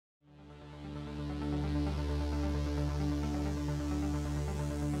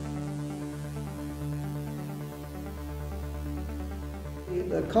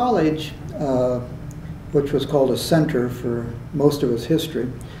The college, which was called a center for most of its history,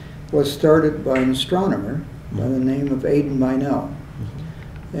 was started by an astronomer by the name of Aidan Meinel.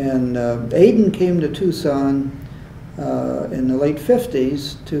 And Aidan came to Tucson in the late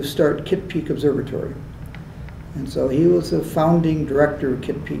 50s to start Kitt Peak Observatory. And so he was the founding director of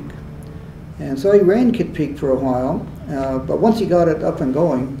Kitt Peak. And so he ran Kitt Peak for a while, but once he got it up and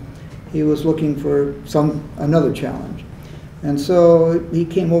going, he was looking for another challenge. And so he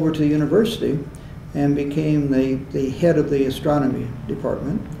came over to the university and became the head of the astronomy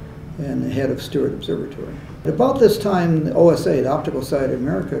department and the head of Stewart Observatory. About this time, the OSA, the Optical Society of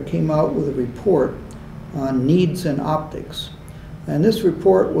America, came out with a report on needs in optics. And this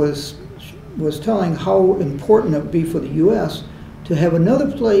report was telling how important it would be for the U.S. to have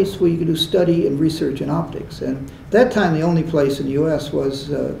another place where you could do study and research in optics. And at that time, the only place in the U.S. was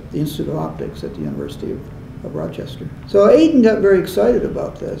the Institute of Optics at the University of Rochester. So Aidan got very excited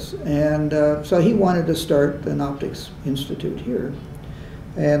about this, and so he wanted to start an optics institute here.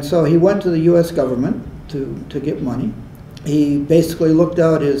 And so he went to the U.S. government to get money. He basically looked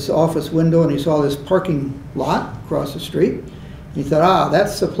out his office window and he saw this parking lot across the street. He thought,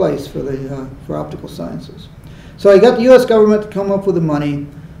 that's the place for optical sciences. So he got the U.S. government to come up with the money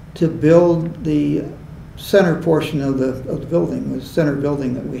to build the center portion of the building, the center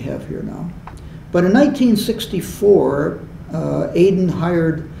building that we have here now. But in 1964, Aidan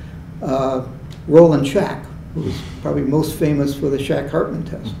hired Roland Schack, who was probably most famous for the Schack-Hartmann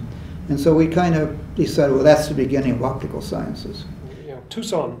test. And so we kind of decided, well, that's the beginning of optical sciences. You know,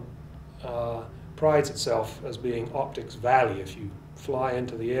 Tucson prides itself as being Optics Valley. If you fly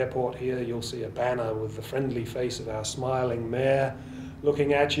into the airport here, you'll see a banner with the friendly face of our smiling mayor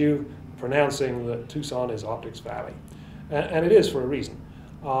looking at you, pronouncing that Tucson is Optics Valley. And it is for a reason.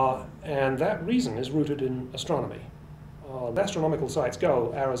 And that reason is rooted in astronomy. Astronomical sites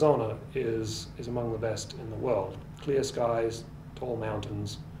go, Arizona is among the best in the world. Clear skies, tall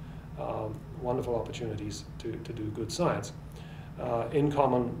mountains, wonderful opportunities to do good science, in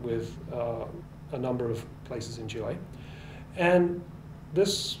common with a number of places in Chile. And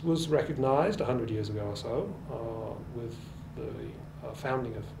this was recognized 100 years ago or so with the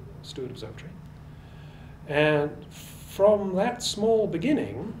founding of Stewart Observatory. And from that small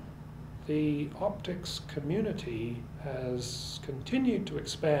beginning, the optics community has continued to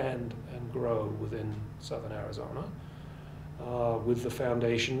expand and grow within southern Arizona with the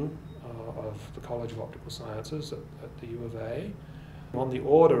foundation of the College of Optical Sciences at the U of A, on the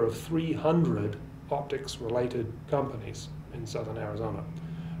order of 300 optics-related companies in southern Arizona,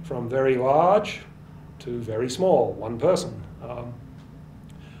 from very large to very small, one person.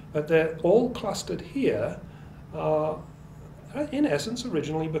 But they're all clustered here, in essence,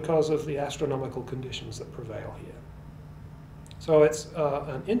 originally because of the astronomical conditions that prevail here. So it's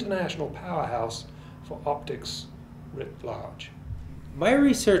an international powerhouse for optics writ large. My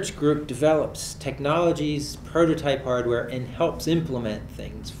research group develops technologies, prototype hardware, and helps implement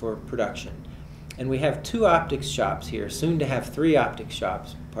things for production. And we have 2 optics shops here, soon to have 3 optics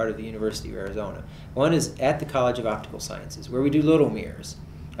shops, part of the University of Arizona. One is at the College of Optical Sciences, where we do little mirrors,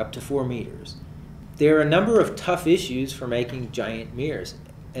 up to 4 meters. There are a number of tough issues for making giant mirrors,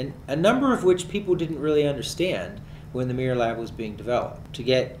 and a number of which people didn't really understand when the mirror lab was being developed. To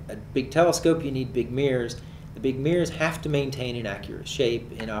get a big telescope, you need big mirrors. The big mirrors have to maintain an accurate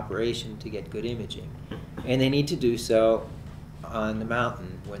shape in operation to get good imaging. And they need to do so on the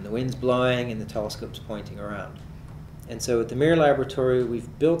mountain when the wind's blowing and the telescope's pointing around. And so at the Mirror Laboratory,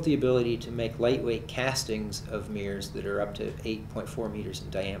 we've built the ability to make lightweight castings of mirrors that are up to 8.4 meters in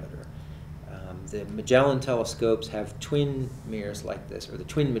diameter. The Magellan telescopes have twin mirrors like this, or the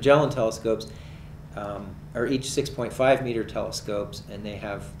twin Magellan telescopes are each 6.5 meter telescopes, and they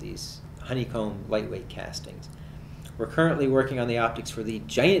have these honeycomb lightweight castings. We're currently working on the optics for the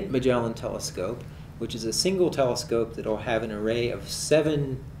giant Magellan telescope, which is a single telescope that will have an array of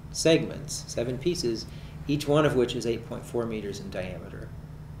 7 segments, 7 pieces, each one of which is 8.4 meters in diameter.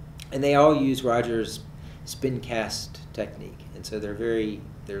 And they all use Rogers spin cast technique, and so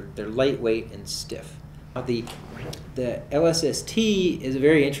they're lightweight and stiff. The LSST is a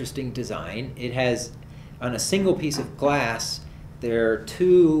very interesting design. It has, on a single piece of glass, there are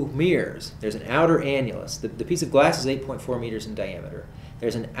 2 mirrors. There's an outer annulus. The piece of glass is 8.4 meters in diameter.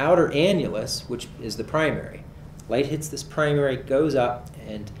 There's an outer annulus, which is the primary. Light hits this primary, goes up,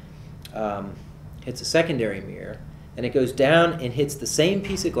 and hits a secondary mirror. And it goes down and hits the same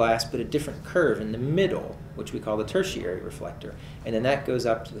piece of glass, but a different curve in the middle, which we call the tertiary reflector. And then that goes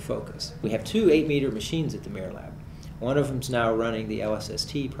up to the focus. We have 2 8-meter machines at the Mirror Lab. One of them's now running the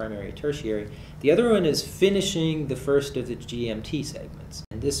LSST, primary tertiary. The other one is finishing the first of the GMT segments.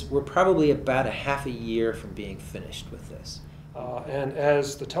 And we're probably about a half a year from being finished with this. And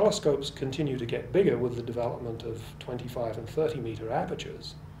as the telescopes continue to get bigger with the development of 25 and 30 meter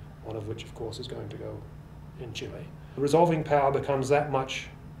apertures, one of which of course is going to go in Chile, the resolving power becomes that much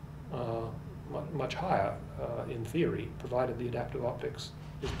higher in theory, provided the adaptive optics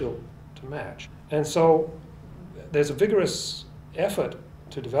is built to match. And so there's a vigorous effort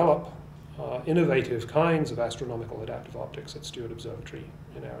to develop innovative kinds of astronomical adaptive optics at Stewart Observatory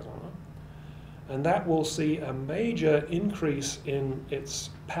in Arizona. And that will see a major increase in its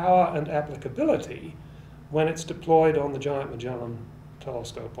power and applicability when it's deployed on the Giant Magellan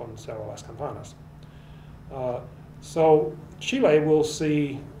telescope on Cerro Las Campanas. So Chile will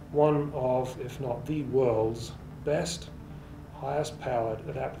see one of, if not the world's best, highest powered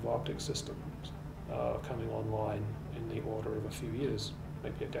adaptive optics systems coming online in the order of a few years,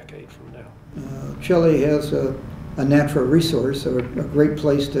 maybe a decade from now. Chile has a natural resource, a great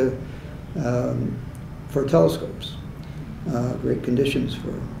place to for telescopes, great conditions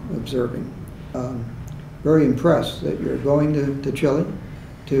for observing. Very impressed that you're going to Chile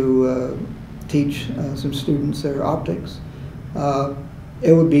to teach some students their optics.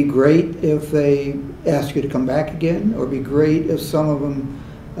 It would be great if they ask you to come back again, or it'd be great if some of them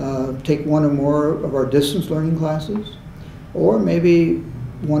take one or more of our distance learning classes, or maybe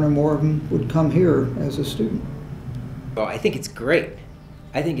one or more of them would come here as a student. Oh, I think it's great.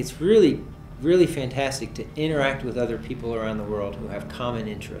 I think it's really, really fantastic to interact with other people around the world who have common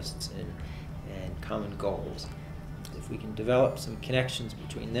interests and common goals. If we can develop some connections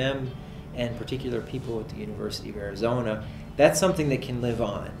between them and particular people at the University of Arizona, that's something that can live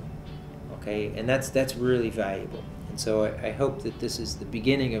on, okay? And that's really valuable. And so I hope that this is the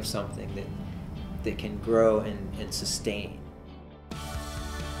beginning of something that can grow and sustain.